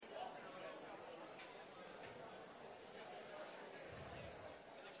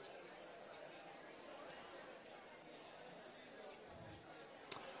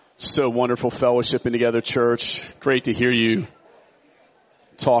So wonderful fellowshipping together, church. Great to hear you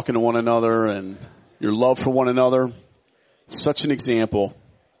talking to one another and your love for one another. Such an example.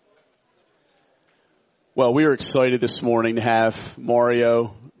 Well, we are excited this morning to have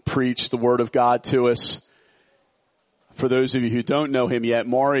Mario preach the Word of God to us. For those of you who don't know him yet,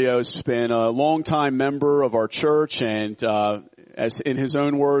 Mario's been a longtime member of our church, and as in his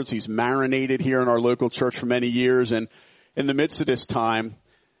own words, he's marinated here in our local church for many years. And in the midst of this time,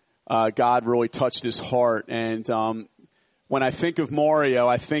 God really touched his heart. And when I think of Mario,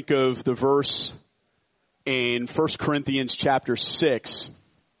 I think of the verse in 1 Corinthians chapter 6,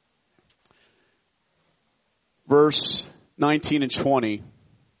 verse 19 and 20.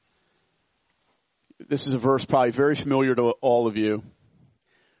 This is a verse probably very familiar to all of you.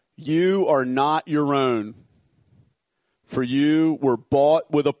 You are not your own, for you were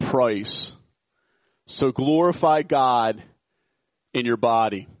bought with a price. So glorify God in your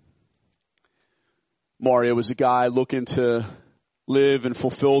body. Mario was a guy looking to live and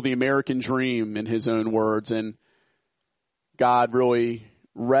fulfill the American dream, in his own words, and God really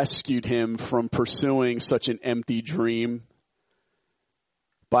rescued him from pursuing such an empty dream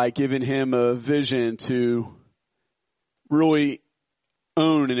by giving him a vision to really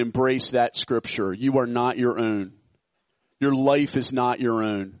own and embrace that scripture. You are not your own. Your life is not your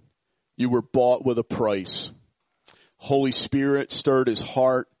own. You were bought with a price. Holy Spirit stirred his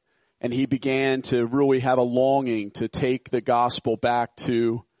heart, and he began to really have a longing to take the gospel back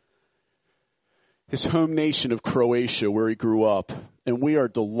to his home nation of Croatia, where he grew up. And we are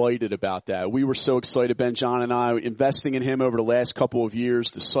delighted about that. We were so excited, Ben, John, and I, investing in him over the last couple of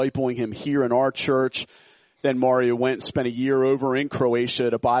years, discipling him here in our church. Then Mario went and spent a year over in Croatia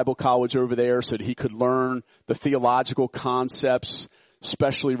at a Bible college over there so that he could learn the theological concepts,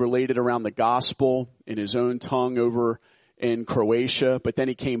 especially related around the gospel, in his own tongue over in Croatia. But then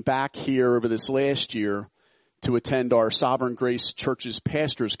he came back here over this last year to attend our Sovereign Grace Church's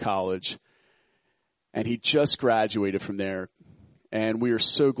Pastors College. And he just graduated from there. And we are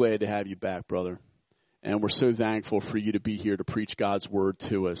so glad to have you back, brother. And we're so thankful for you to be here to preach God's word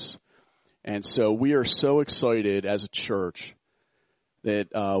to us. And so we are so excited as a church that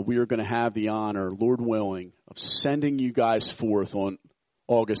we are going to have the honor, Lord willing, of sending you guys forth on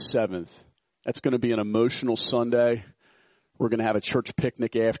August 7th. That's going to be an emotional Sunday. We're going to have a church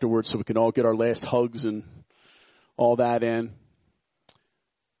picnic afterwards so we can all get our last hugs and all that in.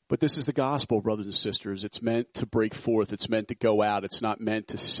 But this is the gospel, brothers and sisters. It's meant to break forth. It's meant to go out. It's not meant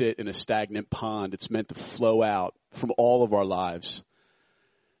to sit in a stagnant pond. It's meant to flow out from all of our lives,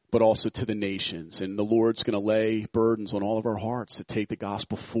 but also to the nations. And the Lord's going to lay burdens on all of our hearts to take the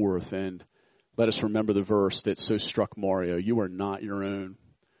gospel forth. And let us remember the verse that so struck Mario. You are not your own,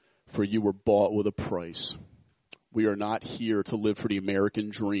 for you were bought with a price. We are not here to live for the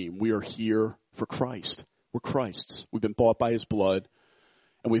American dream. We are here for Christ. We're Christ's. We've been bought by his blood.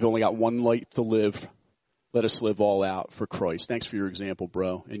 And we've only got one life to live. Let us live all out for Christ. Thanks for your example,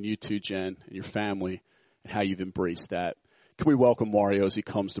 bro. And you too, Jen, and your family, and how you've embraced that. Can we welcome Mario as he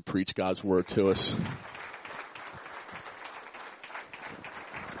comes to preach God's word to us?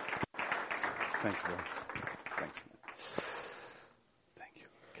 Thanks, bro. Thanks. Thank you.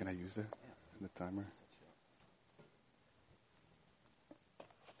 Can I use the timer?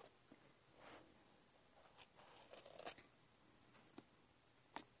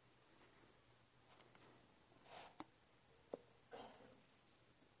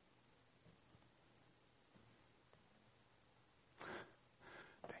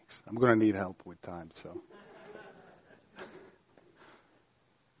 I'm going to need help with time, so.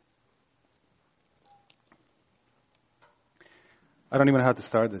 I don't even know how to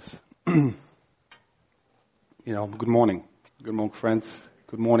start this. Good morning. Good morning, friends.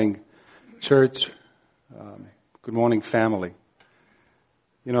 Good morning, church. Good morning, family.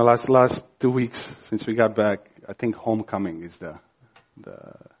 Last 2 weeks since we got back, I think homecoming is the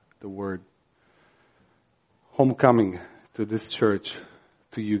word. Homecoming to this church.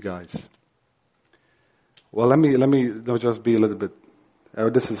 To you guys. Well, let me just be a little bit.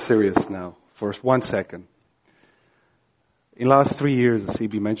 This is serious now. For 1 second. In the last 3 years, as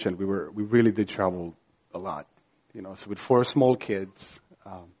CB mentioned, we really did travel a lot. So with 4 small kids,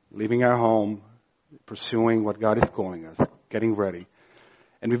 leaving our home, pursuing what God is calling us, getting ready,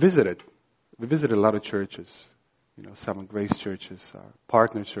 and we visited a lot of churches. Sovereign Grace churches,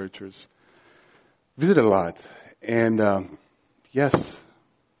 partner churches. Visited a lot, and yes.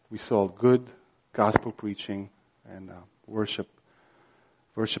 We saw good gospel preaching and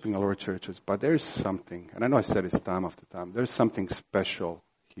worshiping all our churches. But there's something, and I know I said it's time after time, there's something special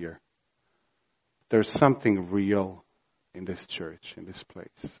here. There's something real in this church, in this place.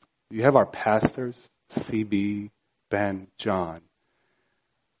 You have our pastors, CB, Ben, John,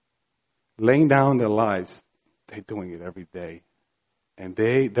 laying down their lives. They're doing it every day. And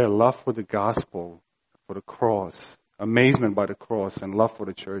their love for the gospel, for the cross, amazement by the cross, and love for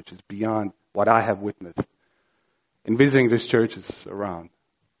the church is beyond what I have witnessed in visiting these churches around.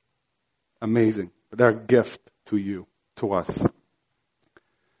 Amazing. But they're a gift to you, to us.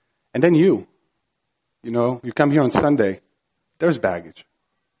 And then you come here on Sunday, there's baggage.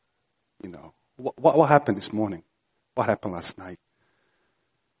 What happened this morning? What happened last night?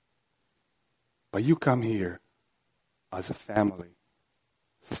 But you come here as a family,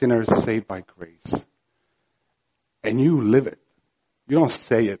 sinners saved by grace, and you live it. You don't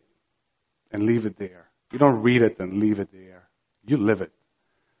say it and leave it there. You don't read it and leave it there. You live it.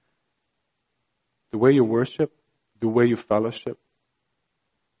 The way you worship, the way you fellowship,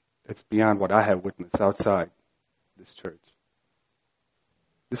 it's beyond what I have witnessed outside this church.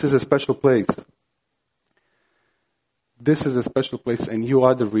 This is a special place. This is a special place, and you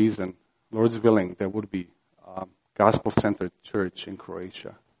are the reason, Lord's willing, there would be a gospel-centered church in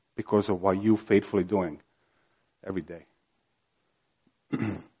Croatia because of what you faithfully doing every day.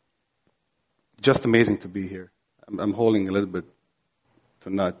 Just amazing to be here. I'm holding a little bit to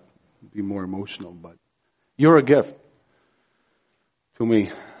not be more emotional, but you're a gift to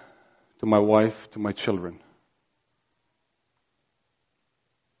me, to my wife, to my children.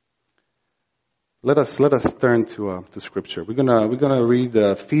 Let us turn to Scripture. We're gonna read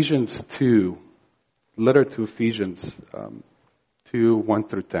Ephesians 2, letter to Ephesians 2, 1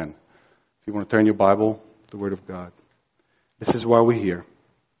 through 10. If you want to turn your Bible, the Word of God. This is why we're here.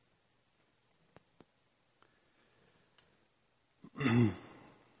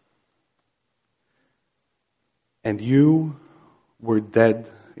 And you were dead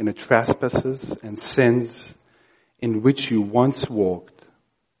in the trespasses and sins in which you once walked,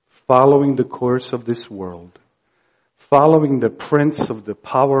 following the course of this world, following the prince of the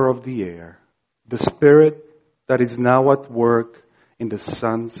power of the air, the spirit that is now at work in the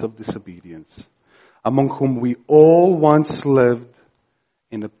sons of disobedience, among whom we all once lived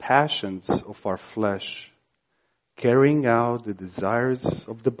in the passions of our flesh, carrying out the desires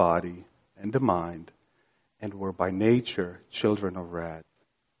of the body and the mind, and were by nature children of wrath,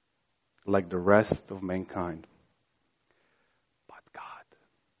 like the rest of mankind. But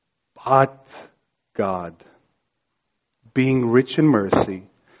God, being rich in mercy,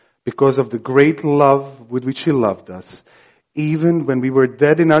 because of the great love with which He loved us, even when we were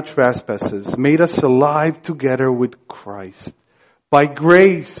dead in our trespasses, made us alive together with Christ. By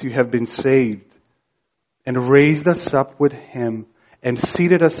grace you have been saved, and raised us up with Him, and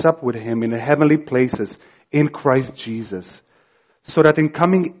seated us up with Him in the heavenly places in Christ Jesus, so that in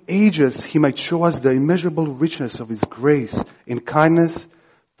coming ages He might show us the immeasurable richness of His grace in kindness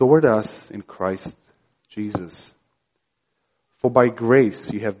toward us in Christ Jesus. For by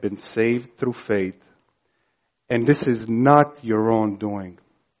grace you have been saved through faith, and this is not your own doing.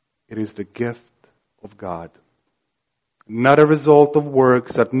 It is the gift of God, not a result of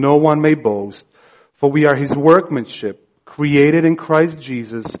works that no one may boast, for we are His workmanship, created in Christ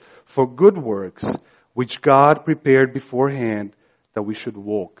Jesus for good works, which God prepared beforehand that we should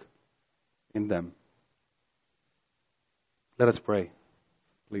walk in them. Let us pray,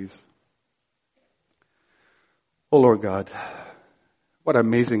 please. Oh Lord God, what an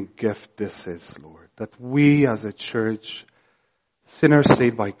amazing gift this is, Lord, that we as a church, sinners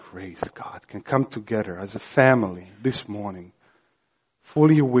saved by grace, God, can come together as a family this morning,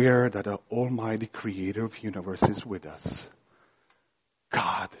 fully aware that the Almighty Creator of the universe is with us.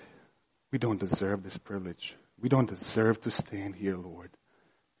 God, we don't deserve this privilege. We don't deserve to stand here, Lord.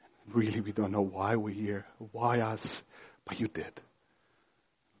 Really, we don't know why we're here, why us, but you did.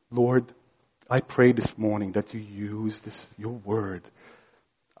 Lord, I pray this morning that you use this, your word.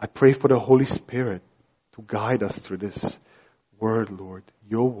 I pray for the Holy Spirit to guide us through this word, Lord,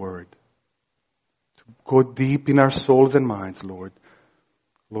 your word. To go deep in our souls and minds, Lord.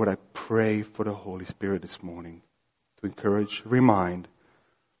 Lord, I pray for the Holy Spirit this morning to encourage, remind,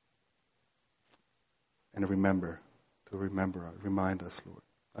 and remind us, Lord.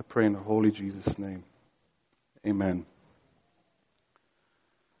 I pray in the holy Jesus' name. Amen.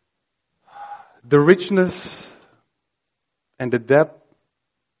 The richness and the depth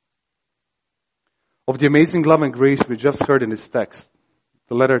of the amazing love and grace we just heard in this text,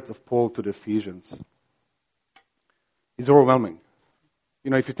 the letter of Paul to the Ephesians, is overwhelming.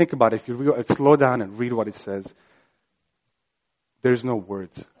 If you think about it, if you slow down and read what it says, there's no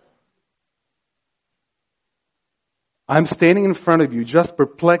words. I'm standing in front of you just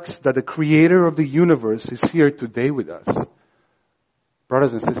perplexed that the Creator of the universe is here today with us.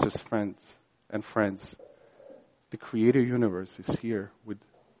 Brothers and sisters, friends, the Creator universe is here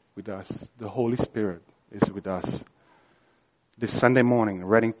with us. The Holy Spirit is with us. This Sunday morning in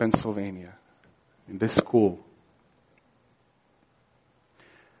Reading, Pennsylvania, in this school.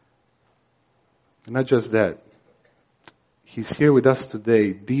 And not just that. He's here with us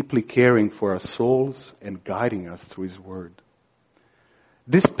today, deeply caring for our souls and guiding us through His Word.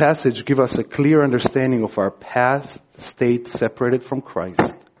 This passage gives us a clear understanding of our past state separated from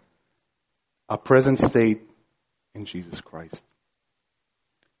Christ, our present state in Jesus Christ.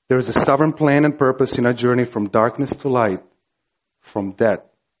 There is a sovereign plan and purpose in our journey from darkness to light, from death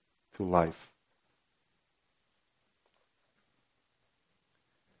to life.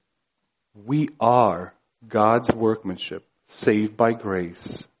 We are God's workmanship, saved by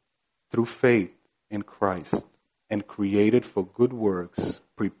grace, through faith in Christ, and created for good works,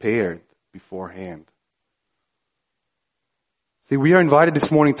 prepared beforehand. See, we are invited this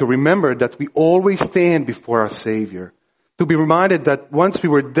morning to remember that we always stand before our Savior, to be reminded that once we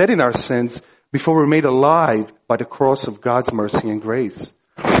were dead in our sins, before we were made alive by the cross of God's mercy and grace,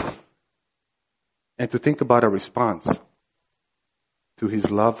 and to think about our response to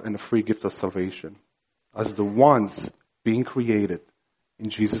His love and the free gift of salvation as the ones being created in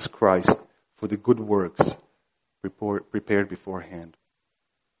Jesus Christ for the good works prepared beforehand.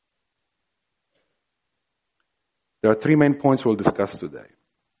 There are 3 main points we'll discuss today.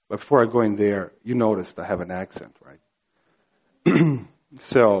 But before I go in there, you noticed I have an accent, right?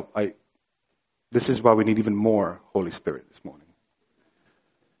 So this is why we need even more Holy Spirit this morning.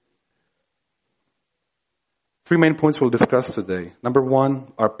 3 main points we'll discuss today. Number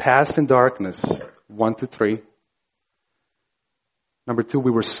 1, our past in darkness, 1 to 3. Number 2,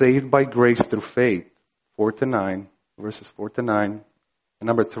 we were saved by grace through faith, 4 to 9, verses 4 to 9. And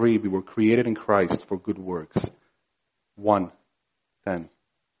number 3, we were created in Christ for good works, 1, 10.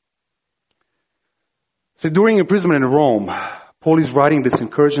 So during imprisonment in Rome, Paul is writing this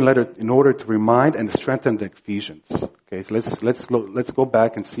encouraging letter in order to remind and strengthen the Ephesians. Okay, so let's go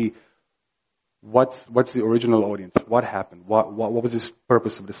back and see what's the original audience, what happened, what was the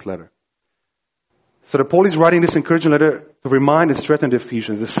purpose of this letter. So the Paul is writing this encouraging letter to remind and strengthen the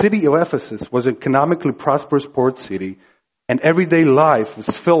Ephesians. The city of Ephesus was an economically prosperous port city, and everyday life was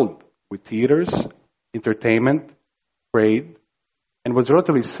filled with theaters, entertainment, trade, and was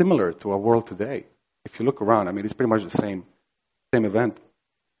relatively similar to our world today. If you look around, it's pretty much the same event.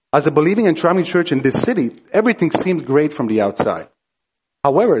 As a believing and traveling church in this city, everything seemed great from the outside.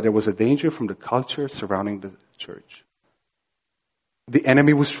 However, there was a danger from the culture surrounding the church. The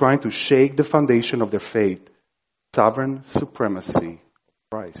enemy was trying to shake the foundation of their faith, sovereign supremacy of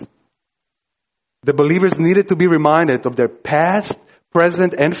Christ. The believers needed to be reminded of their past,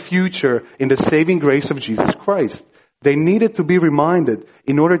 present, and future in the saving grace of Jesus Christ. They needed to be reminded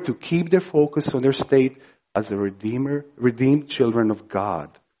in order to keep their focus on their state as the redeemed children of God,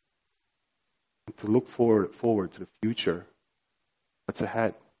 and to look forward to the future that's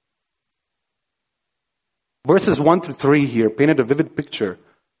ahead. Verses 1 to 3 here painted a vivid picture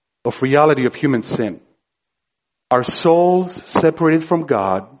of reality of human sin. Our souls separated from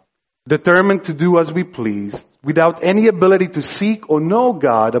God, determined to do as we please, without any ability to seek or know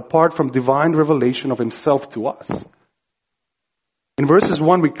God apart from divine revelation of Himself to us. In verses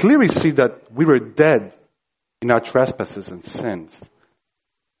 1, we clearly see that we were dead in our trespasses and sins.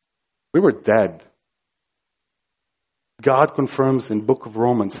 We were dead. God confirms in book of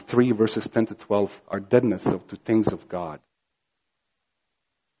Romans 3 verses 10 to 12 our deadness to things of God.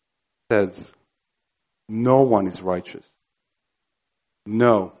 It says, no one is righteous.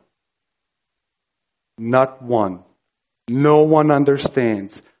 No. Not one. No one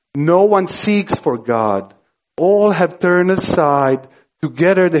understands. No one seeks for God. All have turned aside.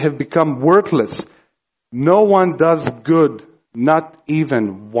 Together they have become worthless. No one does good, not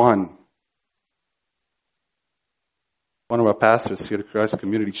even one. One of our pastors here at Christ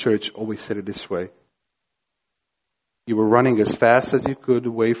Community Church always said it this way. You were running as fast as you could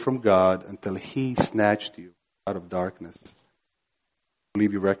away from God until He snatched you out of darkness. I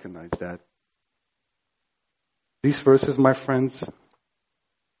believe you recognize that. These verses, my friends,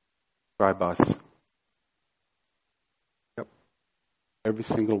 describe us. Yep. Every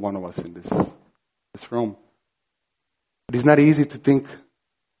single one of us in this room. It is not easy to think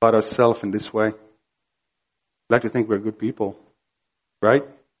about ourselves in this way. We like to think we're good people, right?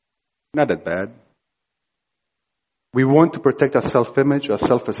 Not that bad. We want to protect our self-image, our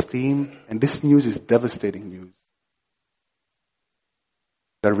self-esteem, and this news is devastating news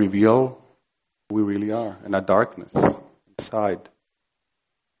that reveal who we really are and our darkness inside.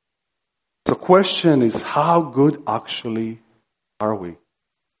 So the question is, how good actually are we?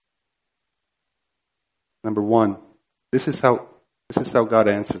 Number one, this is how God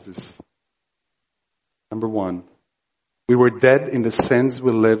answers this. Number one, we were dead in the sins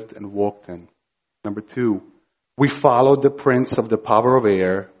we lived and walked in. Number two, we followed the prince of the power of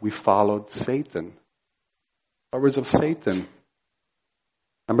air. We followed Satan. Powers of Satan.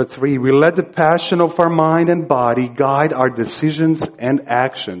 Number three, we let the passion of our mind and body guide our decisions and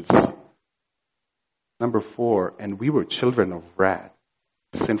actions. Number four, and we were children of wrath,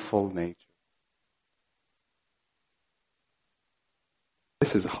 sinful nature.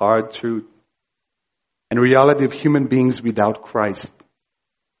 This is hard truth and reality of human beings without Christ.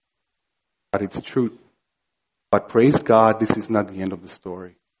 But it's truth. But praise God, this is not the end of the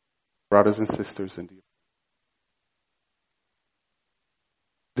story. Brothers and sisters in the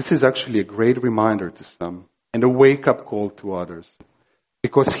This is actually a great reminder to some and a wake-up call to others.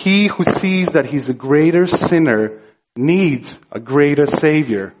 Because he who sees that he's a greater sinner needs a greater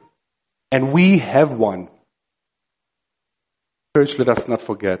Savior. And we have one. Church, let us not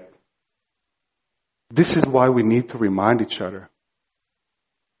forget. This is why we need to remind each other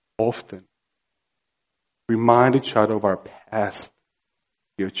often. Remind each other of our past,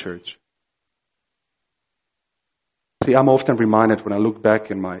 dear church. See, I'm often reminded when I look back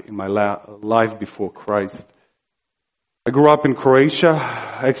in my life before Christ. I grew up in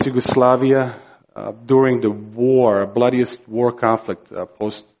Croatia, ex-Yugoslavia, during the war, bloodiest war conflict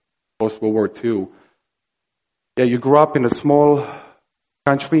post-World War II. Yeah, you grew up in a small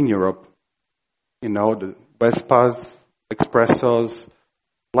country in Europe. You know, the Vespas, Expressos.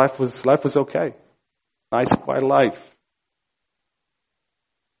 Life was okay. Nice, quiet life.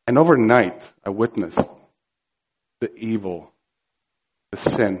 And overnight, I witnessed the evil, the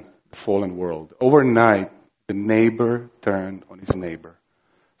sin, the fallen world. Overnight, the neighbor turned on his neighbor.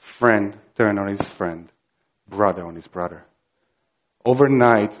 Friend turned on his friend. Brother on his brother.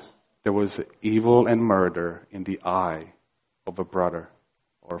 Overnight, there was evil and murder in the eye of a brother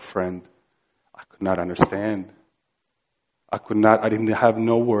or a friend. I could not understand. I didn't have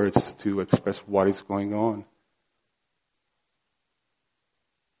no words to express what is going on.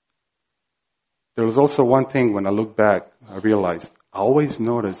 There was also one thing when I look back, I realized, I always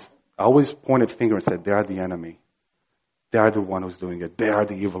pointed finger and said, they are the enemy. They are the one who's doing it. They are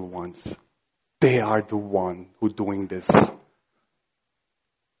the evil ones. They are the one who's doing this.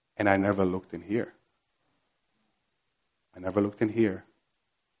 And I never looked in here.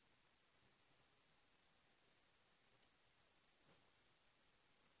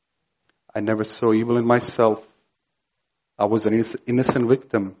 I never saw evil in myself. I was an innocent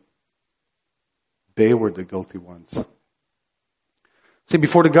victim. They were the guilty ones. See,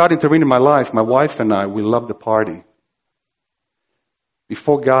 before the God intervened in my life, my wife and I, we loved the party.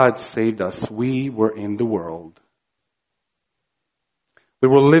 Before God saved us, we were in the world. We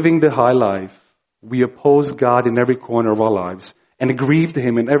were living the high life. We opposed God in every corner of our lives and grieved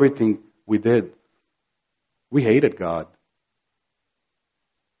Him in everything we did. We hated God.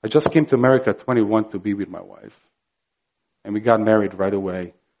 I just came to America at 21 to be with my wife. And we got married right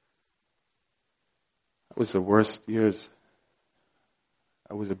away. It was the worst years.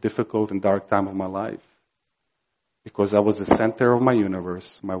 It was a difficult and dark time of my life. Because I was the center of my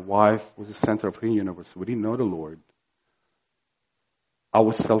universe. My wife was the center of her universe. We didn't know the Lord. I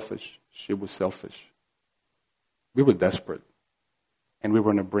was selfish. She was selfish. We were desperate. And we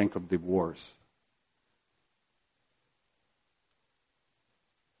were on the brink of divorce.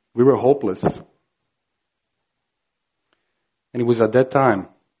 We were hopeless. And it was at that time,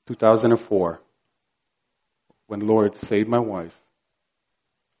 2004, when the Lord saved my wife,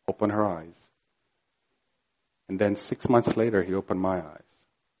 opened her eyes. And then 6 months later, He opened my eyes.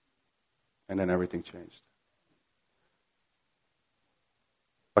 And then everything changed.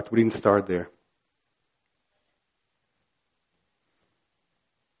 But we didn't start there.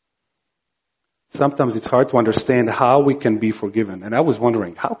 Sometimes it's hard to understand how we can be forgiven. And I was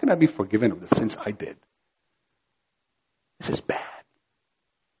wondering, how can I be forgiven of the sins I did? This is bad.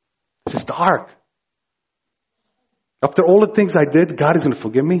 This is dark. After all the things I did, God is going to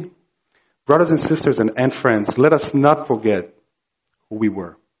forgive me? Brothers and sisters and friends, let us not forget who we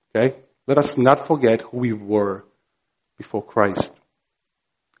were. Okay? Let us not forget who we were before Christ.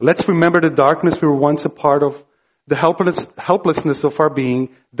 Let's remember the darkness we were once a part of, the helplessness of our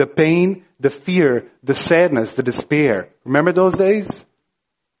being, the pain, the fear, the sadness, the despair. Remember those days?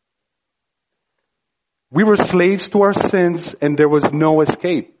 We were slaves to our sins and there was no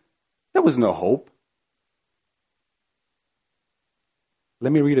escape. There was no hope.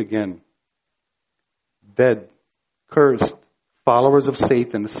 Let me read again. Dead, cursed, followers of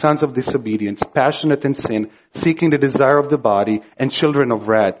Satan, sons of disobedience, passionate in sin, seeking the desire of the body, and children of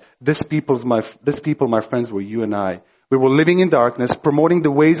wrath. This people, my friends, were you and I. We were living in darkness, promoting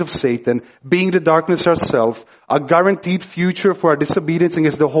the ways of Satan, being the darkness ourselves. A guaranteed future for our disobedience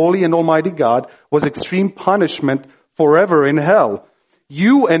against the holy and almighty God was extreme punishment forever in hell.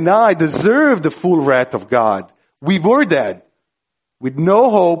 You and I deserve the full wrath of God. We were dead, with no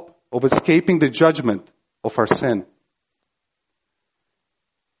hope of escaping the judgment of our sin.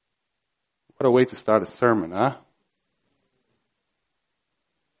 What a way to start a sermon, huh?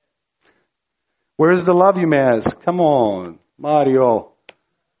 Where's the love, you may ask? Come on, Mario.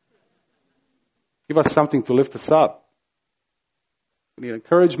 Give us something to lift us up. We need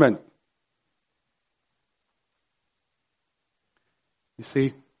encouragement. You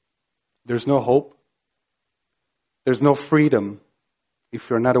see, there's no hope. There's no freedom if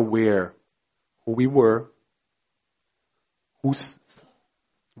you're not aware who we were,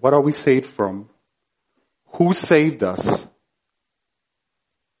 what are we saved from, who saved us,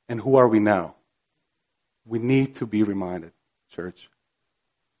 and who are we now? We need to be reminded, church.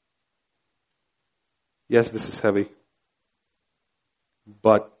 Yes, this is heavy.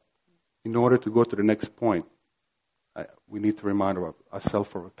 But in order to go to the next point, we need to remind ourselves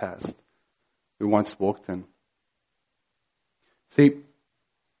of our past. We once walked in. See,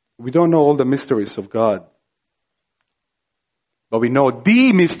 we don't know all the mysteries of God. But we know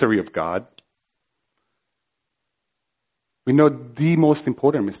the mystery of God. We know the most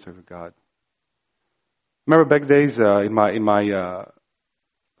important mystery of God. Remember back days in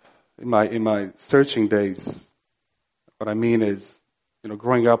my searching days. What I mean is,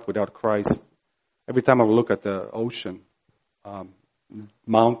 growing up without Christ. Every time I would look at the ocean,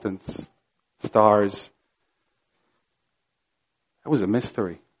 mountains, stars, that was a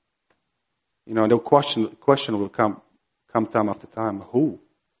mystery. The question will come time after time. Who?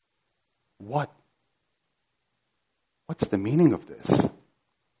 What? What's the meaning of this?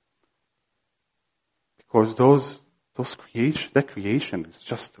 Because that creation is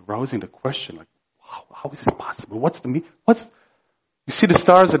just arousing the question, like, wow, how is this possible? What's the meaning? You see the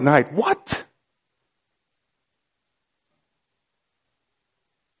stars at night. What?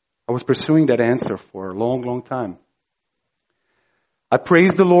 I was pursuing that answer for a long, long time. I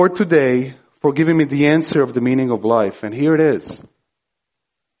praise the Lord today for giving me the answer of the meaning of life. And here it is.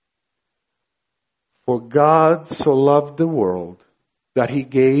 For God so loved the world that He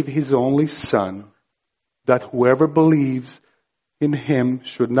gave His only Son, that whoever believes in Him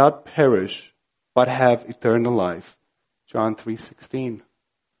should not perish, but have eternal life. John 3:16.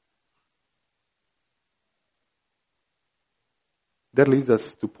 That leads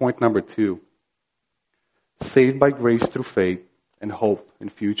us to point number 2. Saved by grace through faith and hope in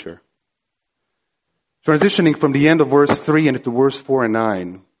future. Transitioning from the end of verse 3 into verse 4 and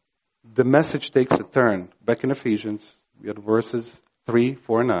 9, the message takes a turn. Back in Ephesians, we had verses 3,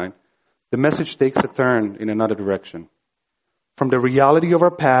 4, and 9. The message takes a turn in another direction. From the reality of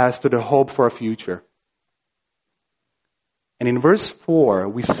our past to the hope for our future. And in verse 4,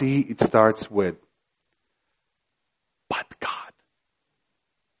 we see it starts with, but God.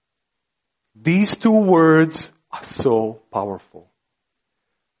 These two words are so powerful.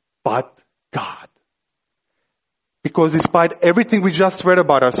 But God. Because despite everything we just read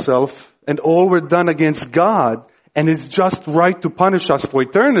about ourselves and all we're done against God and it's just right to punish us for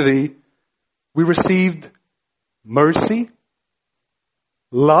eternity, we received mercy,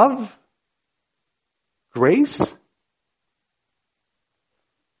 love, grace.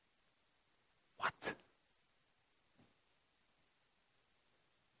 What?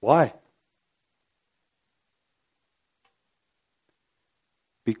 Why?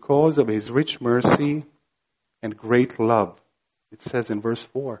 Because of His rich mercy and great love. It says in verse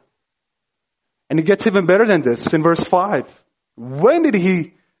 4. And it gets even better than this in verse 5. When did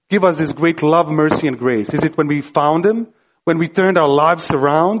He give us this great love, mercy, and grace? Is it when we found Him? When we turned our lives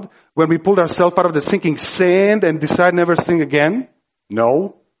around? When we pulled ourselves out of the sinking sand and decided never to sing again?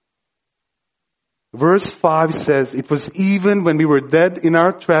 No. Verse 5 says, it was even when we were dead in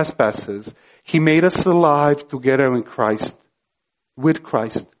our trespasses, He made us alive together in Christ, with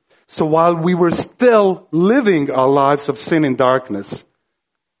Christ. So while we were still living our lives of sin and darkness,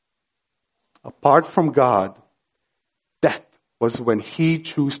 apart from God, that was when He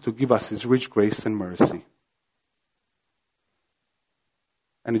chose to give us His rich grace and mercy.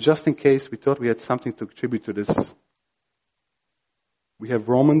 And just in case we thought we had something to contribute to this, we have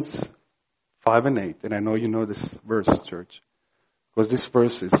Romans 5 and 8. And I know you know this verse, church, because this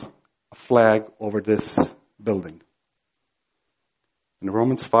verse is a flag over this building. And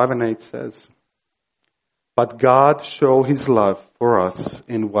Romans 5 and 8 says, But God showed his love for us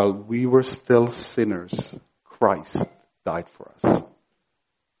in while we were still sinners, Christ died for us.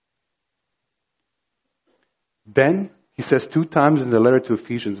 Then, he says 2 times in the letter to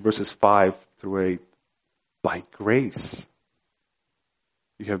Ephesians, verses 5 through 8, by grace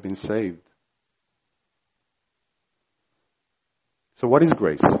you have been saved. So what is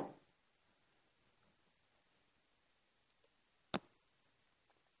grace?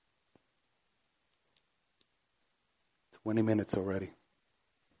 Minutes already.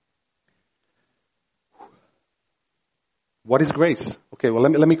 What is grace? Okay, well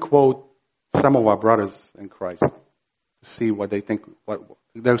let me quote some of our brothers in Christ to see what they think, what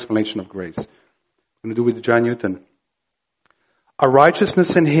their explanation of grace. I'm going to do with John Newton. Our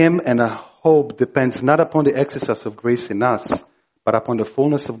righteousness in him and a hope depends not upon the exercise of grace in us, but upon the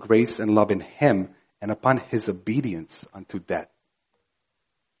fullness of grace and love in him and upon his obedience unto death.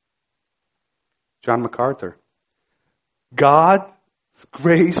 John MacArthur. God's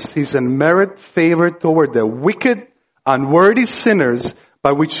grace is a merit favor toward the wicked, unworthy sinners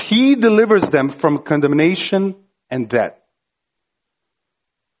by which he delivers them from condemnation and death.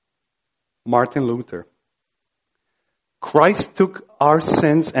 Martin Luther. Christ took our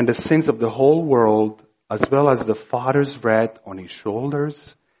sins and the sins of the whole world as well as the Father's wrath on his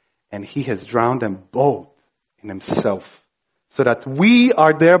shoulders, and he has drowned them both in himself, so that we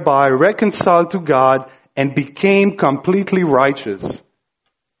are thereby reconciled to God and became completely righteous.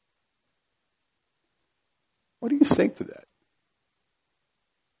 What do you say to that,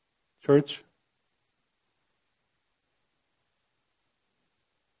 church?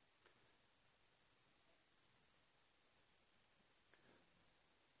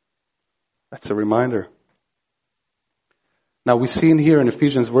 That's a reminder. Now we see in here in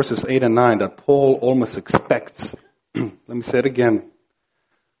Ephesians verses 8 and 9 that Paul almost expects. Let me say it again.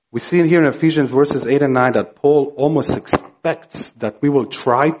 We see in here in Ephesians verses 8 and 9 that Paul almost expects that we will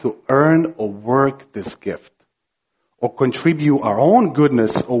try to earn or work this gift, or contribute our own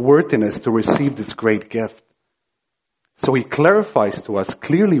goodness or worthiness to receive this great gift. So he clarifies to us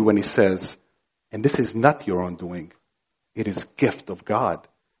clearly when he says, and this is not your own doing. It is gift of God,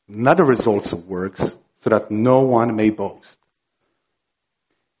 not the results of works, so that no one may boast.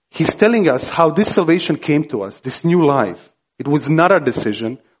 He's telling us how this salvation came to us, this new life. It was not our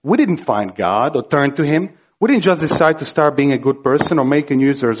decision. We didn't find God or turn to him. We didn't just decide to start being a good person or make a New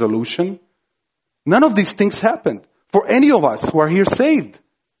Year's resolution. None of these things happened for any of us who are here saved.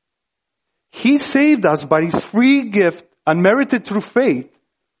 He saved us by his free gift, unmerited through faith,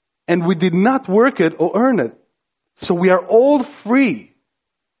 and we did not work it or earn it. So we are all free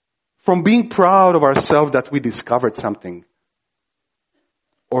from being proud of ourselves that we discovered something,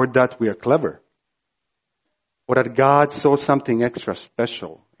 or that we are clever, or that God saw something extra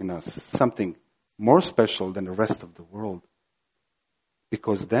special in us, something more special than the rest of the world.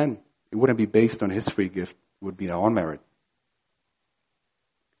 Because then it wouldn't be based on his free gift, it would be our own merit.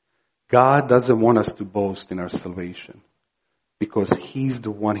 God doesn't want us to boast in our salvation, because he's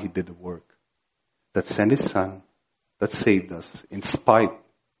the one he did the work, that sent his son, that saved us in spite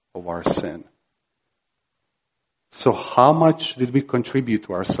of our sin. So how much did we contribute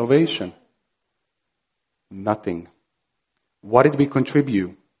to our salvation? Nothing. What did we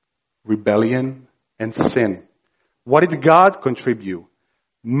contribute? Rebellion and sin. What did God contribute?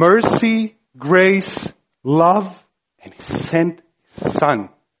 Mercy, grace, love, and he sent his son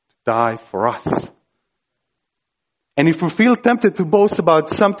to die for us. And if we feel tempted to boast about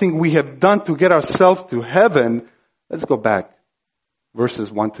something we have done to get ourselves to heaven, let's go back, verses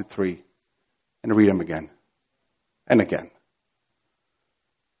 1 to 3, and read them again and again.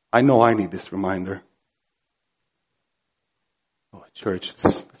 I know I need this reminder. Oh, church,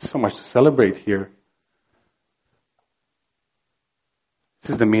 it's so much to celebrate here.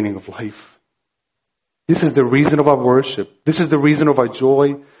 This is the meaning of life. This is the reason of our worship. This is the reason of our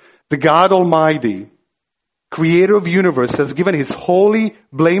joy. The God Almighty, creator of the universe, has given his holy,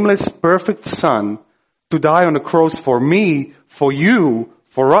 blameless, perfect Son to die on the cross for me, for you,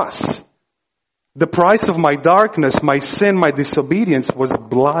 for us. The price of my darkness, my sin, my disobedience was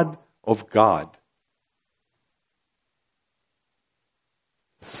blood of God.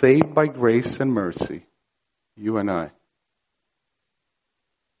 Saved by grace and mercy, you and I.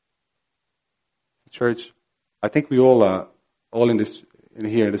 Church, I think we all in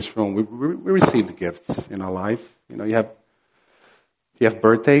here in this room, we received gifts in our life. You know, you have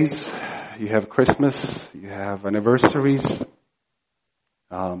birthdays, you have Christmas, you have anniversaries.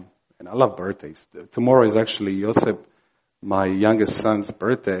 And I love birthdays. Tomorrow is actually Joseph, my youngest son's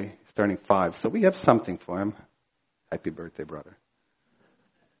birthday. He's turning 5, so we have something for him. Happy birthday, brother.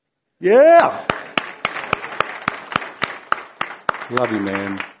 Yeah! Love you,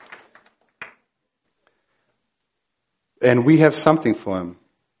 man. And we have something for him.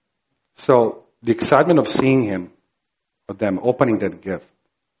 So the excitement of seeing him, of them opening that gift,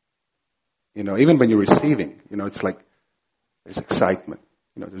 even when you're receiving, it's like there's excitement,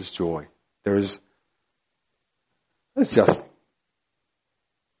 there's joy. There's just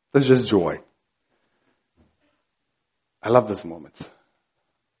joy. I love those moments.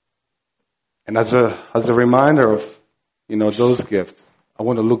 And as a reminder of, those gifts, I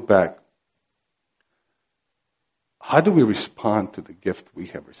want to look back. How do we respond to the gift we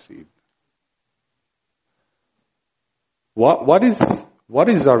have received? What is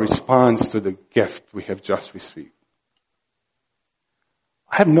our response to the gift we have just received?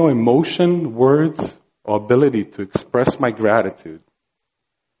 I have no emotion, words, or ability to express my gratitude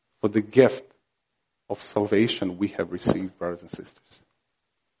for the gift of salvation we have received, brothers and sisters.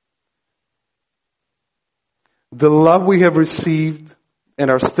 The love we have received and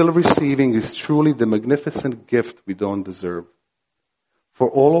are still receiving is truly the magnificent gift we don't deserve. For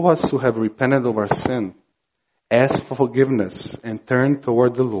all of us who have repented of our sin, asked for forgiveness, and turned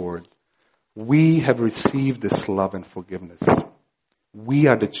toward the Lord, we have received this love and forgiveness. We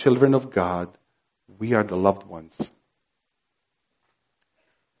are the children of God. We are the loved ones.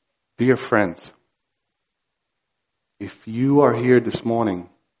 Dear friends, if you are here this morning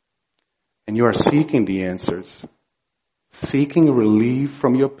and you are seeking the answers, seeking relief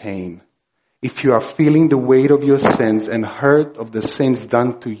from your pain, if you are feeling the weight of your sins and hurt of the sins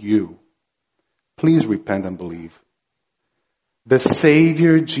done to you, please repent and believe. The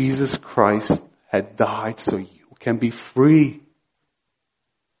Savior Jesus Christ had died so you can be free.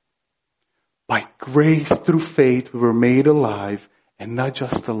 By grace through faith we were made alive, and not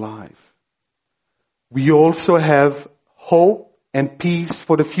just alive. We also have hope and peace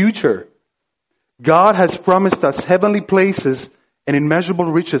for the future. God has promised us heavenly places and immeasurable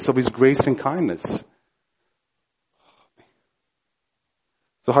riches of His grace and kindness.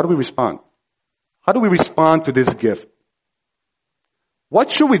 So how do we respond? How do we respond to this gift? What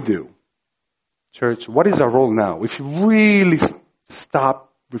should we do? Church, what is our role now? If you really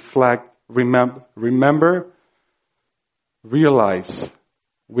stop, reflect, remember, realize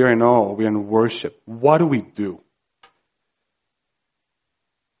we're in awe, we're in worship. What do we do?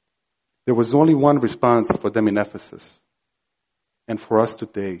 There was only one response for them in Ephesus and for us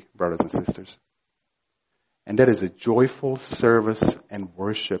today, brothers and sisters. And that is a joyful service and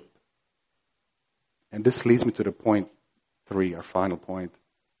worship. And this leads me to the point 3, our final point.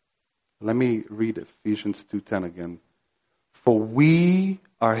 Let me read Ephesians 2:10 again. For we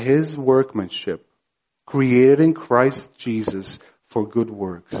are His workmanship, created in Christ Jesus for good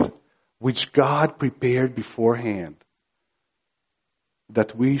works, which God prepared beforehand,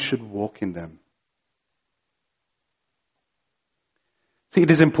 that we should walk in them. See,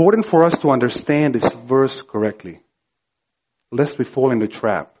 it is important for us to understand this verse correctly, lest we fall in the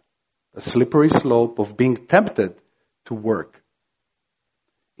trap, a slippery slope of being tempted to work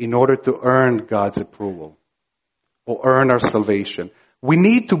in order to earn God's approval or earn our salvation. We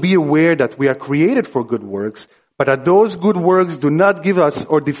need to be aware that we are created for good works, but that those good works do not give us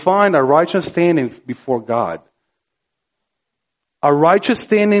or define our righteous standing before God. Our righteous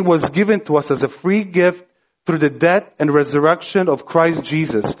standing was given to us as a free gift through the death and resurrection of Christ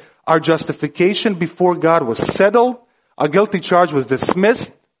Jesus. Our justification before God was settled. Our guilty charge was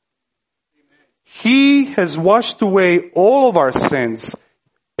dismissed. He has washed away all of our sins,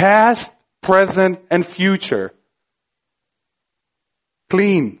 past, present, and future.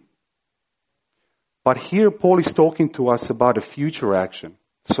 Clean. But here Paul is talking to us about a future action.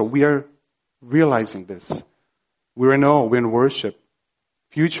 So we are realizing this. We're in awe, we're in worship.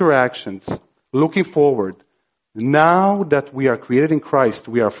 Future actions, looking forward. Now that we are created in Christ,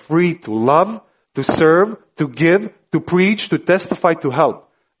 we are free to love, to serve, to give, to preach, to testify, to help.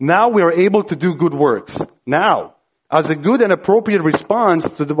 Now we are able to do good works. Now, as a good and appropriate response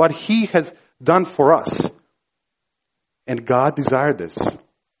to what He has done for us. And God desired this.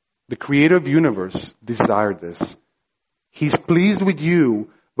 The Creator of the universe desired this. He's pleased with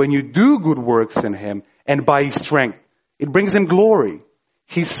you when you do good works in Him and by His strength. It brings Him glory.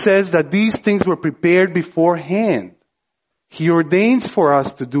 He says that these things were prepared beforehand. He ordains for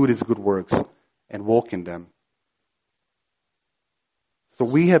us to do these good works and walk in them. So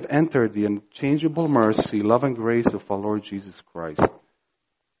we have entered the unchangeable mercy, love, and grace of our Lord Jesus Christ.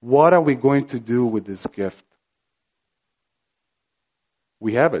 What are we going to do with this gift?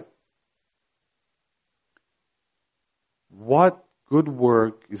 We have it. What good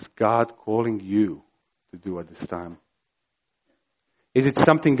work is God calling you to do at this time? Is it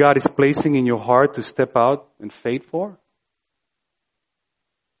something God is placing in your heart to step out in faith for?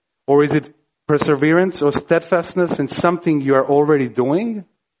 Or is it perseverance or steadfastness in something you are already doing?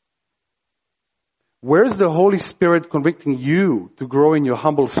 Where's the Holy Spirit convicting you to grow in your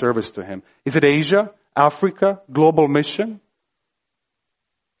humble service to Him? Is it Asia, Africa, global mission?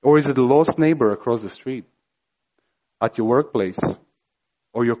 Or is it a lost neighbor across the street, at your workplace,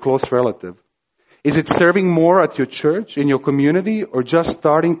 or your close relative? Is it serving more at your church, in your community, or just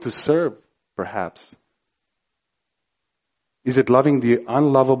starting to serve, perhaps? Is it loving the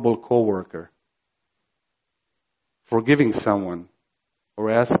unlovable coworker, forgiving someone, or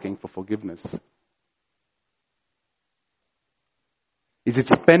asking for forgiveness? Is it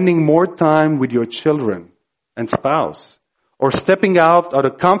spending more time with your children and spouse, or stepping out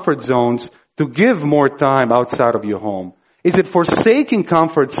of comfort zones to give more time outside of your home? Is it forsaking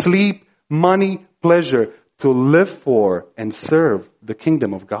comfort, sleep, money, pleasure to live for and serve the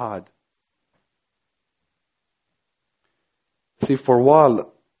kingdom of God? See, for a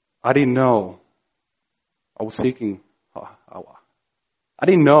while, I didn't know. I was seeking. I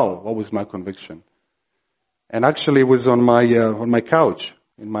didn't know what was my conviction. And actually it was on my couch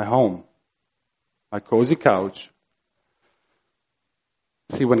in my home. My cozy couch.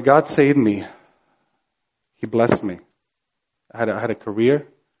 See, when God saved me, He blessed me. I had a career,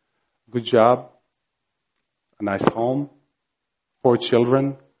 good job, a nice home, 4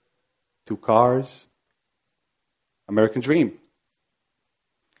 children, 2 cars, American dream.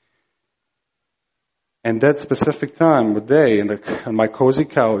 And that specific time of day on my cozy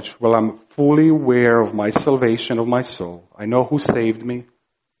couch, well, I'm fully aware of my salvation of my soul. I know who saved me.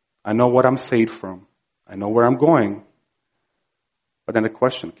 I know what I'm saved from. I know where I'm going. But then a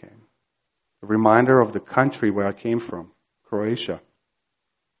question came. A reminder of the country where I came from, Croatia.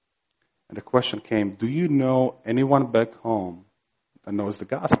 And the question came, do you know anyone back home that knows the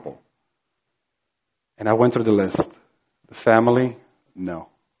gospel? And I went through the list. The family? No.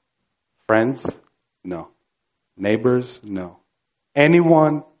 Friends? No. Neighbors? No.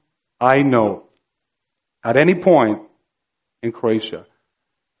 Anyone I know at any point in Croatia?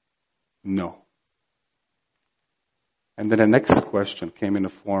 No. And then the next question came in the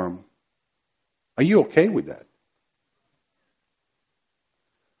form, are you okay with that?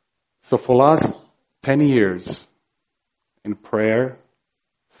 So for the last 10 years, in prayer,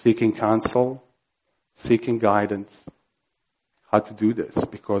 seeking counsel, seeking guidance, how to do this,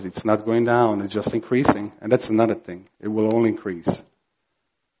 because it's not going down, it's just increasing. And that's another thing. It will only increase.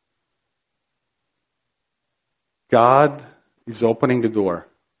 God is opening the door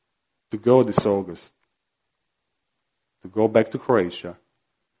to go this August, to go back to Croatia,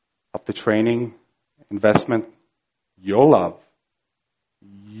 after training, investment, your love,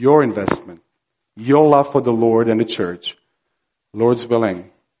 your investment, your love for the Lord and the church. Lord's willing,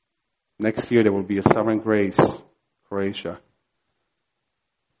 next year there will be a Sovereign Grace, Croatia.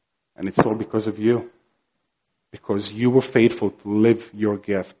 And it's all because of you. Because you were faithful to live your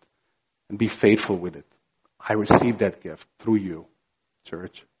gift and be faithful with it. I received that gift through you,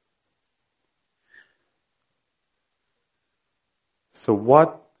 church. So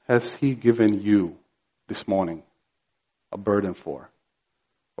what has He given you this morning a burden for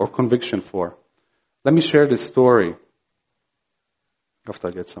or conviction for? Let me share this story after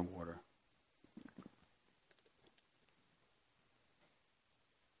I get some water.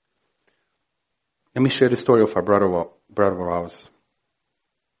 Let me share the story of our brother of ours,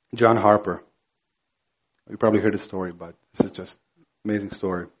 John Harper. You probably heard the story, but this is just an amazing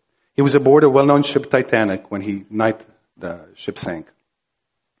story. He was aboard a well-known ship, Titanic, when the ship sank.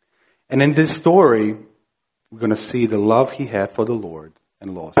 And in this story, we're going to see the love he had for the Lord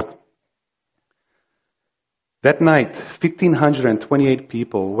and lost. That night, 1,528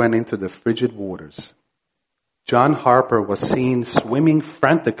 people went into the frigid waters. John Harper was seen swimming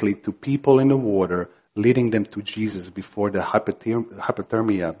frantically to people in the water, leading them to Jesus before the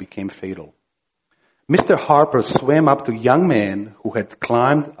hypothermia became fatal. Mr. Harper swam up to a young man who had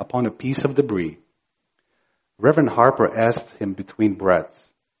climbed upon a piece of debris. Reverend Harper asked him between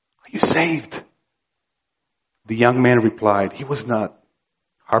breaths, "Are you saved?" The young man replied, he was not.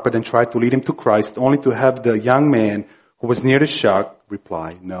 Harper then tried to lead him to Christ, only to have the young man who was near the shock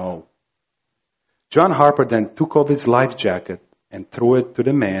reply, "No." John Harper then took off his life jacket and threw it to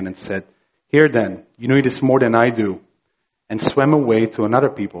the man and said, "Here then, you need this more than I do," and swam away to other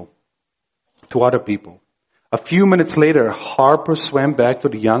people. A few minutes later, Harper swam back to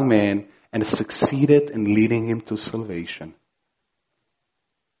the young man and succeeded in leading him to salvation.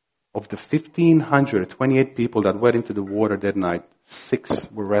 Of the 1,528 people that went into the water that night,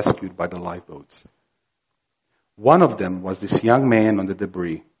 6 were rescued by the lifeboats. One of them was this young man on the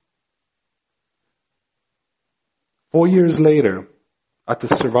debris. 4 years later, at the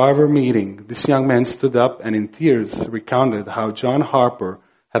survivor meeting, this young man stood up and in tears recounted how John Harper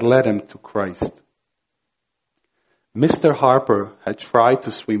had led him to Christ. Mr. Harper had tried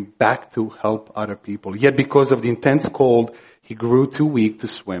to swim back to help other people, yet because of the intense cold, he grew too weak to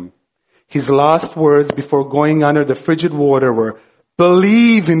swim. His last words before going under the frigid water were,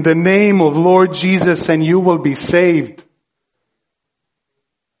 "Believe in the name of Lord Jesus and you will be saved."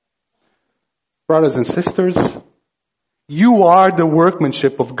 Brothers and sisters, you are the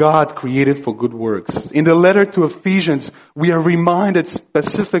workmanship of God created for good works. In the letter to Ephesians, we are reminded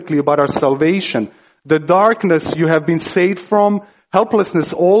specifically about our salvation, the darkness you have been saved from,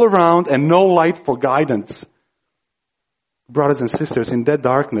 helplessness all around, and no light for guidance. Brothers and sisters, in that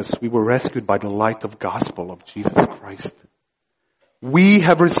darkness, we were rescued by the light of gospel of Jesus Christ. We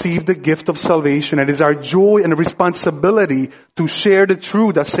have received the gift of salvation, and it is our joy and responsibility to share the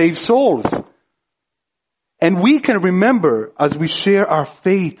truth that saves souls. And we can remember as we share our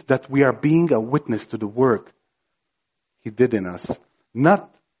faith that we are being a witness to the work He did in us,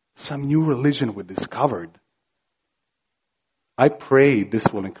 not some new religion we discovered. I pray this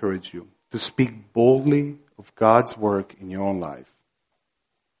will encourage you to speak boldly of God's work in your own life.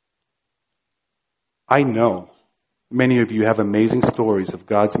 I know many of you have amazing stories of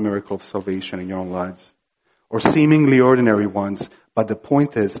God's miracle of salvation in your own lives, or seemingly ordinary ones, but the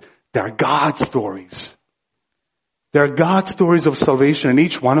point is, they're God's stories. There are God's stories of salvation in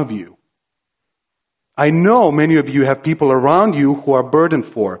each one of you. I know many of you have people around you who are burdened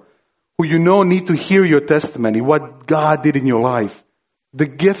for, who you know need to hear your testimony, what God did in your life, the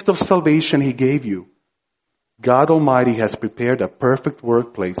gift of salvation He gave you. God Almighty has prepared a perfect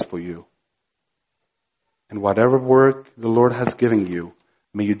workplace for you. And whatever work the Lord has given you,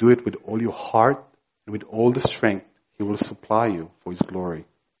 may you do it with all your heart and with all the strength He will supply you for His glory.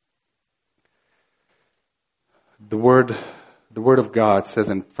 The word of God says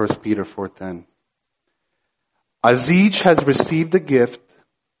in 1 Peter 4:10, as each has received a gift,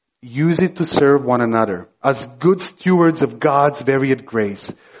 use it to serve one another as good stewards of God's varied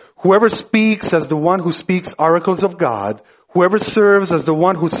grace. Whoever speaks as the one who speaks oracles of God, whoever serves as the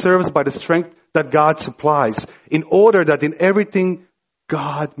one who serves by the strength that God supplies, in order that in everything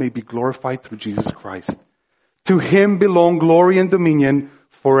God may be glorified through Jesus Christ. To Him belong glory and dominion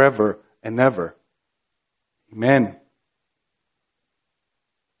forever and ever. Amen.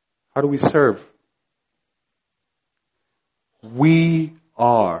 How do we serve? We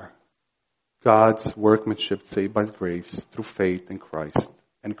are God's workmanship saved by grace through faith in Christ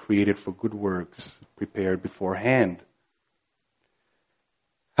and created for good works prepared beforehand.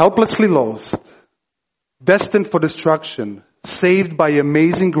 Helplessly lost, destined for destruction, saved by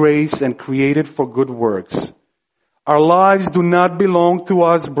amazing grace and created for good works. Our lives do not belong to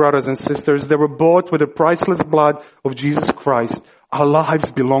us, brothers and sisters. They were bought with the priceless blood of Jesus Christ. Our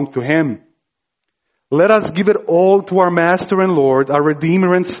lives belong to Him. Let us give it all to our Master and Lord, our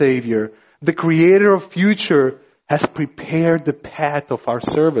Redeemer and Savior. The Creator of future has prepared the path of our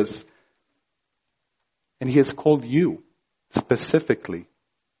service. And He has called you specifically,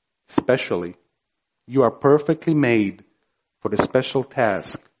 specially. You are perfectly made for the special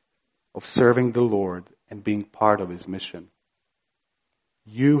task of serving the Lord and being part of His mission.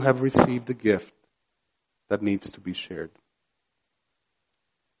 You have received a gift that needs to be shared.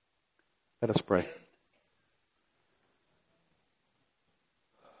 Let us pray.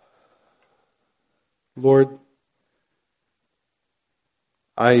 Lord,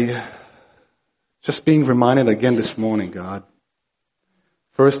 I just being reminded again this morning, God,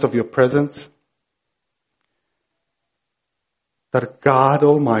 first of your presence, that God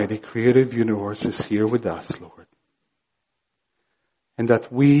Almighty, creative universe, is here with us, Lord. And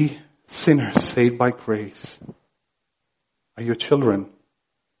that we, sinners saved by grace, are your children.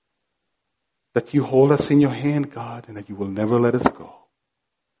 That you hold us in your hand, God, and that you will never let us go.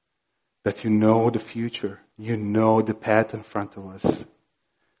 That you know the future. You know the path in front of us.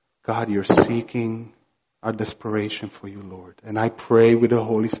 God, you're seeking our desperation for you, Lord. And I pray with the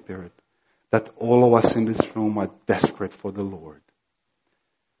Holy Spirit that all of us in this room are desperate for the Lord.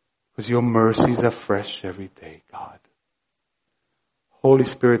 Because your mercies are fresh every day, God. Holy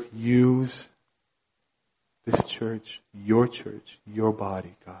Spirit, use this church, your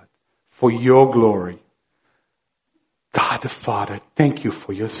body, God, for your glory. God the Father, thank you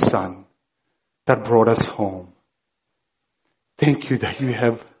for your Son that brought us home. Thank you that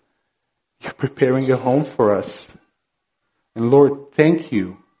you're preparing a home for us. And Lord, thank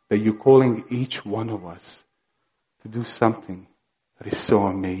you that you're calling each one of us to do something that is so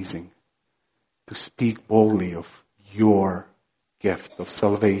amazing, to speak boldly of your gift of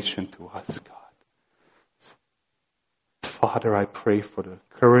salvation to us, God. Father, I pray for the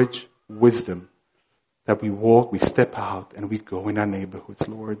courage, wisdom, that we walk, we step out, and we go in our neighborhoods,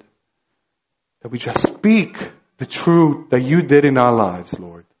 Lord. That we just speak the truth that you did in our lives,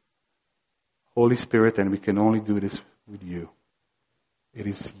 Lord. Holy Spirit, and we can only do this with you. It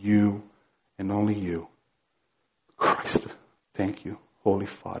is you and only you. Christ, thank you. Holy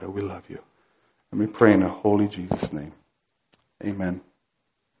Father, we love you. And we pray in the holy Jesus' name. Amen.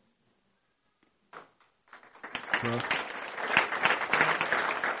 Well,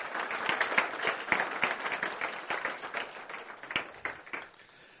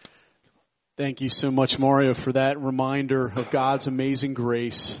 thank you so much, Mario, for that reminder of God's amazing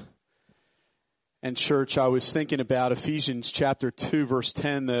grace. And church, I was thinking about Ephesians chapter 2, verse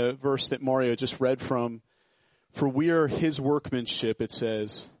 10, the verse that Mario just read from. For we are his workmanship, it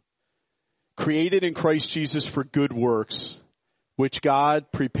says, created in Christ Jesus for good works, which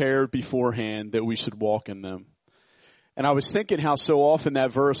God prepared beforehand that we should walk in them. And I was thinking how so often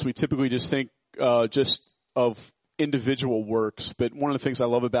that verse, we typically just think just of individual works. But one of the things I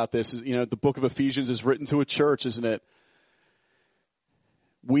love about this is, the book of Ephesians is written to a church, isn't it?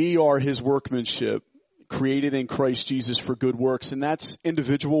 We are his workmanship, created in Christ Jesus for good works. And that's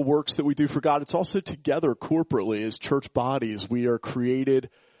individual works that we do for God. It's also together corporately as church bodies. We are created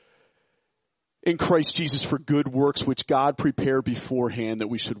in Christ Jesus for good works, which God prepared beforehand that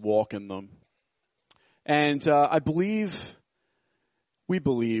we should walk in them. And we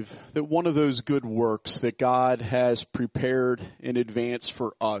believe that one of those good works that God has prepared in advance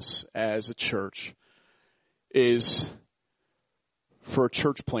for us as a church is for a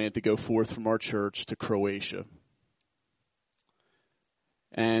church plant to go forth from our church to Croatia.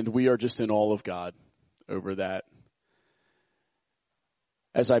 And we are just in awe of God over that.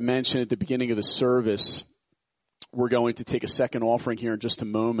 As I mentioned at the beginning of the service, we're going to take a second offering here in just a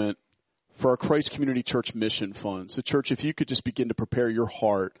moment for our Christ Community Church mission funds. So church, if you could just begin to prepare your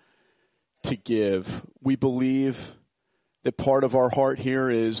heart to give. We believe that part of our heart here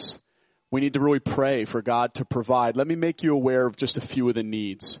is we need to really pray for God to provide. Let me make you aware of just a few of the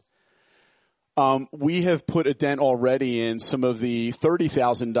needs. We have put a dent already in some of the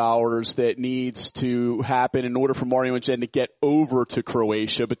 $30,000 that needs to happen in order for Mario and Jen to get over to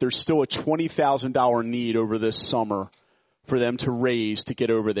Croatia, but there's still a $20,000 need over this summer for them to raise to get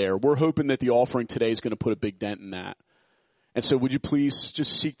over there. We're hoping that the offering today is going to put a big dent in that. And so would you please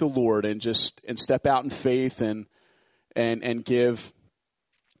just seek the Lord and step out in faith and give.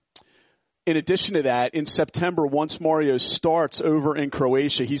 In addition to that, in September, once Mario starts over in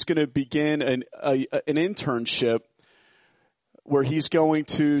Croatia, he's going to begin an internship where he's going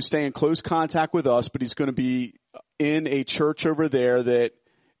to stay in close contact with us, but he's going to be in a church over there that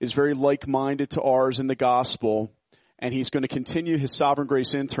is very like-minded to ours in the gospel, and he's going to continue his Sovereign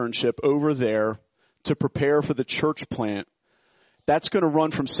Grace internship over there to prepare for the church plant. That's going to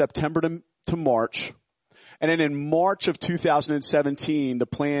run from September to March. And then in March of 2017, the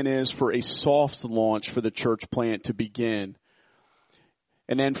plan is for a soft launch for the church plant to begin.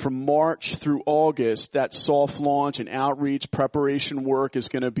 And then from March through August, that soft launch and outreach preparation work is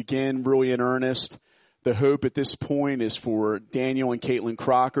going to begin really in earnest. The hope at this point is for Daniel and Caitlin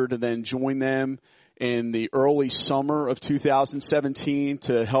Crocker to then join them in the early summer of 2017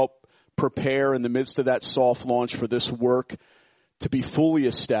 to help prepare in the midst of that soft launch for this work to be fully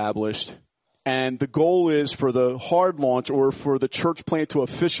established. And the goal is for the hard launch or for the church plant to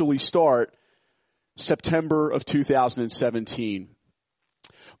officially start September of 2017.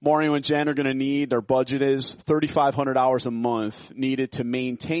 Mario and Jen are going to need, their budget is $3,500 a month needed to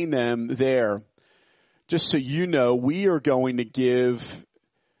maintain them there. Just so you know, we are going to give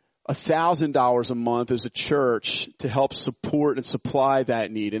 $1,000 a month as a church to help support and supply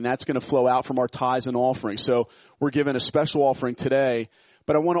that need. And that's going to flow out from our tithes and offerings. So we're giving a special offering today.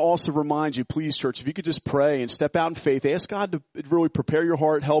 But I want to also remind you, please, church, if you could just pray and step out in faith, ask God to really prepare your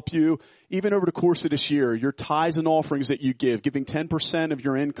heart, help you, even over the course of this year, your tithes and offerings that you give, giving 10% of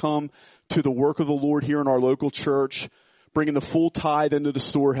your income to the work of the Lord here in our local church, bringing the full tithe into the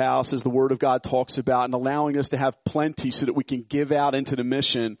storehouse as the Word of God talks about, and allowing us to have plenty so that we can give out into the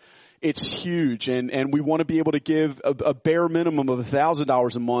mission. It's huge, and we want to be able to give a bare minimum of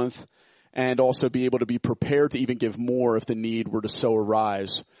 $1,000 a month, and also be able to be prepared to even give more if the need were to so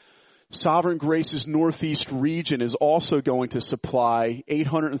arise. Sovereign Grace's Northeast region is also going to supply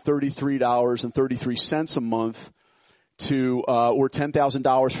 $833.33 a month to, or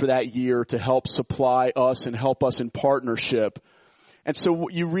 $10,000 for that year to help supply us and help us in partnership. And so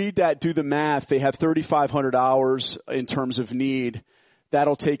you read that, do the math, they have 3,500 hours in terms of need.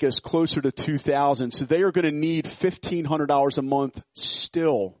 That'll take us closer to 2,000. So they are going to need $1,500 a month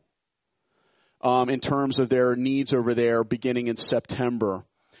still in terms of their needs over there beginning in September.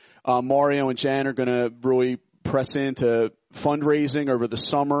 Mario and Jen are going to really press into fundraising over the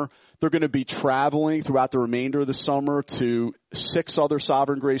summer. They're going to be traveling throughout the remainder of the summer to 6 other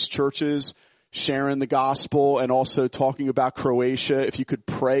Sovereign Grace churches, sharing the gospel and also talking about Croatia. If you could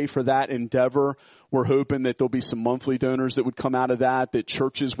pray for that endeavor, we're hoping that there'll be some monthly donors that would come out of that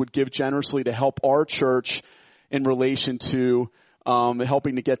churches would give generously to help our church in relation to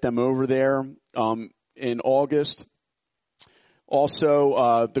helping to get them over there in August.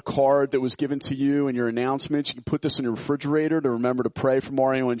 Also, the card that was given to you in your announcements, you can put this in your refrigerator to remember to pray for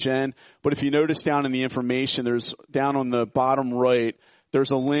Mario and Jen. But if you notice down in the information, there's down on the bottom right,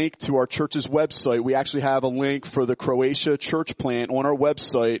 there's a link to our church's website. We actually have a link for the Croatia church plant on our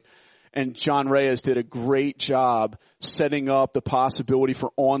website. And John Reyes did a great job setting up the possibility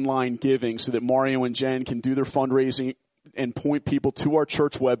for online giving so that Mario and Jen can do their fundraising and point people to our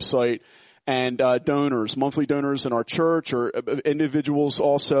church website. And donors, monthly donors in our church or individuals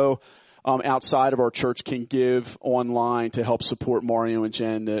also outside of our church can give online to help support Mario and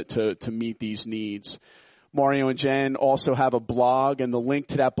Jen to meet these needs. Mario and Jen also have a blog, and the link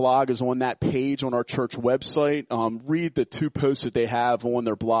to that blog is on that page on our church website. Read the 2 posts that they have on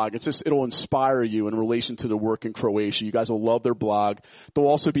their blog. It'll inspire you in relation to the work in Croatia. You guys will love their blog. They'll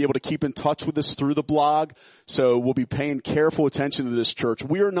also be able to keep in touch with us through the blog, so we'll be paying careful attention to this church.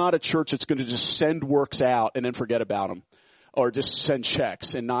 We are not a church that's going to just send works out and then forget about them, or just send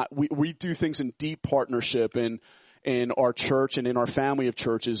checks and not. We do things in deep partnership in our church and in our family of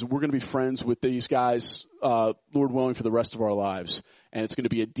churches. We're going to be friends with these guys, Lord willing, for the rest of our lives. And it's going to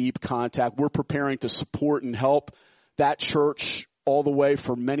be a deep contact. We're preparing to support and help that church all the way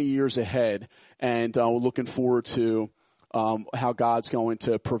for many years ahead. And we're looking forward to how God's going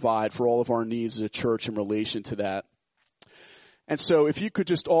to provide for all of our needs as a church in relation to that. And so if you could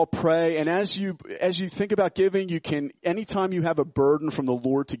just all pray, and as you think about giving, you can, anytime you have a burden from the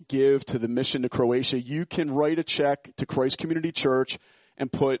Lord to give to the mission to Croatia, you can write a check to Christ Community Church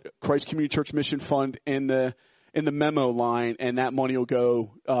and put Christ Community Church Mission Fund in the memo line, and that money will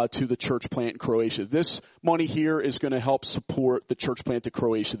go to the church plant in Croatia. This money here is going to help support the church plant to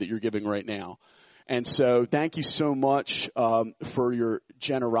Croatia that you're giving right now. And so thank you so much for your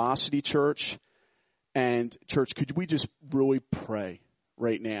generosity, church. And church, could we just really pray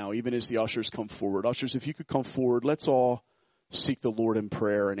right now, even as the ushers come forward? Ushers, if you could come forward, let's all seek the Lord in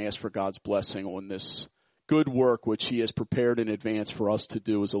prayer and ask for God's blessing on this good work which He has prepared in advance for us to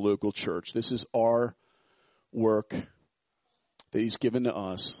do as a local church. This is our work that He's given to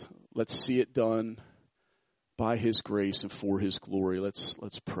us. Let's see it done by His grace and for His glory. Let's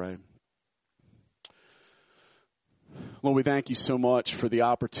pray. Lord, we thank You so much for the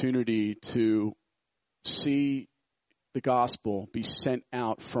opportunity to see the gospel be sent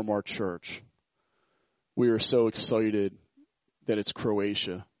out from our church. We are so excited that it's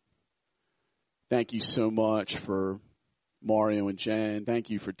Croatia. Thank You so much for Mario and Jen. Thank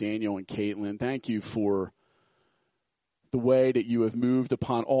You for Daniel and Caitlin. Thank You for the way that You have moved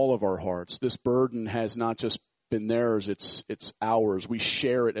upon all of our hearts. This burden has not just been theirs, it's ours. We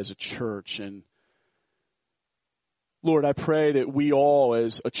share it as a church. And Lord, I pray that we all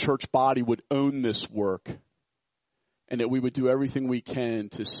as a church body would own this work and that we would do everything we can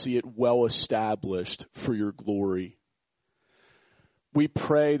to see it well established for Your glory. We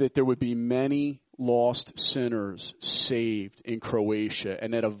pray that there would be many lost sinners saved in Croatia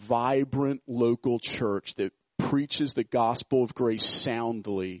and that a vibrant local church that preaches the gospel of grace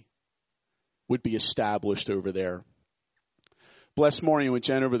soundly would be established over there. Bless Mario and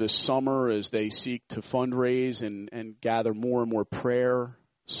Jen over this summer as they seek to fundraise and gather more and more prayer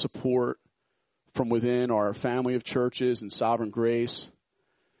support from within our family of churches and Sovereign Grace.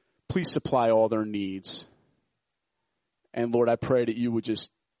 Please supply all their needs. And Lord, I pray that You would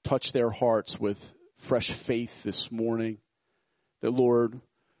just touch their hearts with fresh faith this morning. That Lord,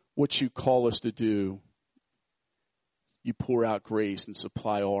 what You call us to do, You pour out grace and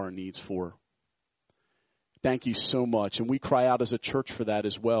supply all our needs for. Thank You so much. And we cry out as a church for that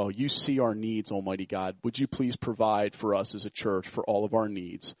as well. You see our needs, Almighty God. Would You please provide for us as a church for all of our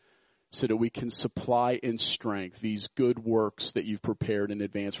needs so that we can supply in strength these good works that You've prepared in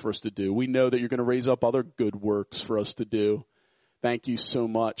advance for us to do. We know that You're going to raise up other good works for us to do. Thank You so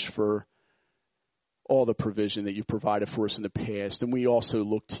much for all the provision that You've provided for us in the past. And we also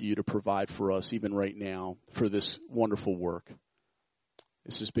look to You to provide for us even right now for this wonderful work.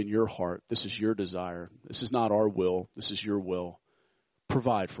 This has been Your heart. This is Your desire. This is not our will. This is Your will.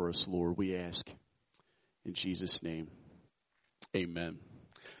 Provide for us, Lord, we ask. In Jesus' name, amen.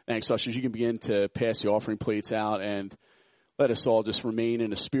 Thanks, ushers. You can begin to pass the offering plates out, and let us all just remain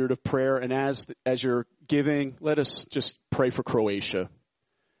in a spirit of prayer. And as you're giving, let us just pray for Croatia.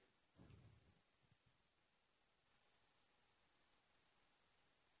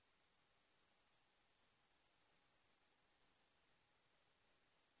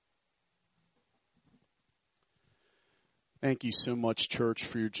 Thank you so much, church,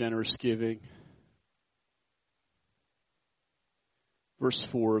 for your generous giving. Verse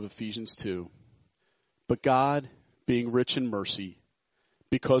 4 of Ephesians 2. But God, being rich in mercy,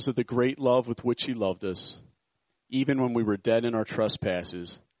 because of the great love with which he loved us, even when we were dead in our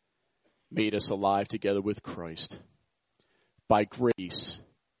trespasses, made us alive together with Christ. By grace,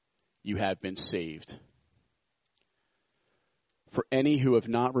 you have been saved. For any who have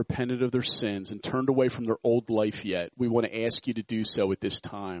not repented of their sins and turned away from their old life yet, we want to ask you to do so at this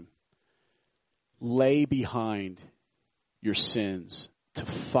time. Lay behind your sins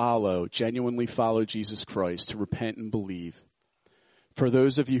to genuinely follow Jesus Christ, to repent and believe. For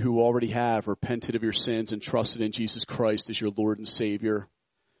those of you who already have repented of your sins and trusted in Jesus Christ as your Lord and Savior,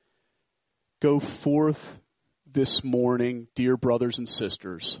 go forth this morning, dear brothers and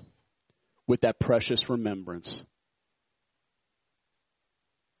sisters, with that precious remembrance.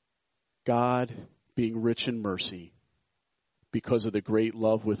 God, being rich in mercy, because of the great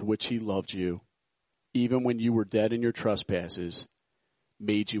love with which he loved you, even when you were dead in your trespasses,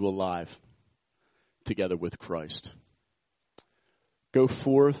 made you alive together with Christ. Go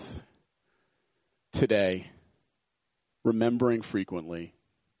forth today, remembering frequently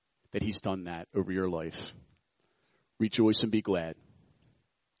that he's done that over your life. Rejoice and be glad.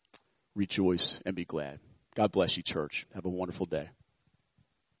 Rejoice and be glad. God bless you, church. Have a wonderful day.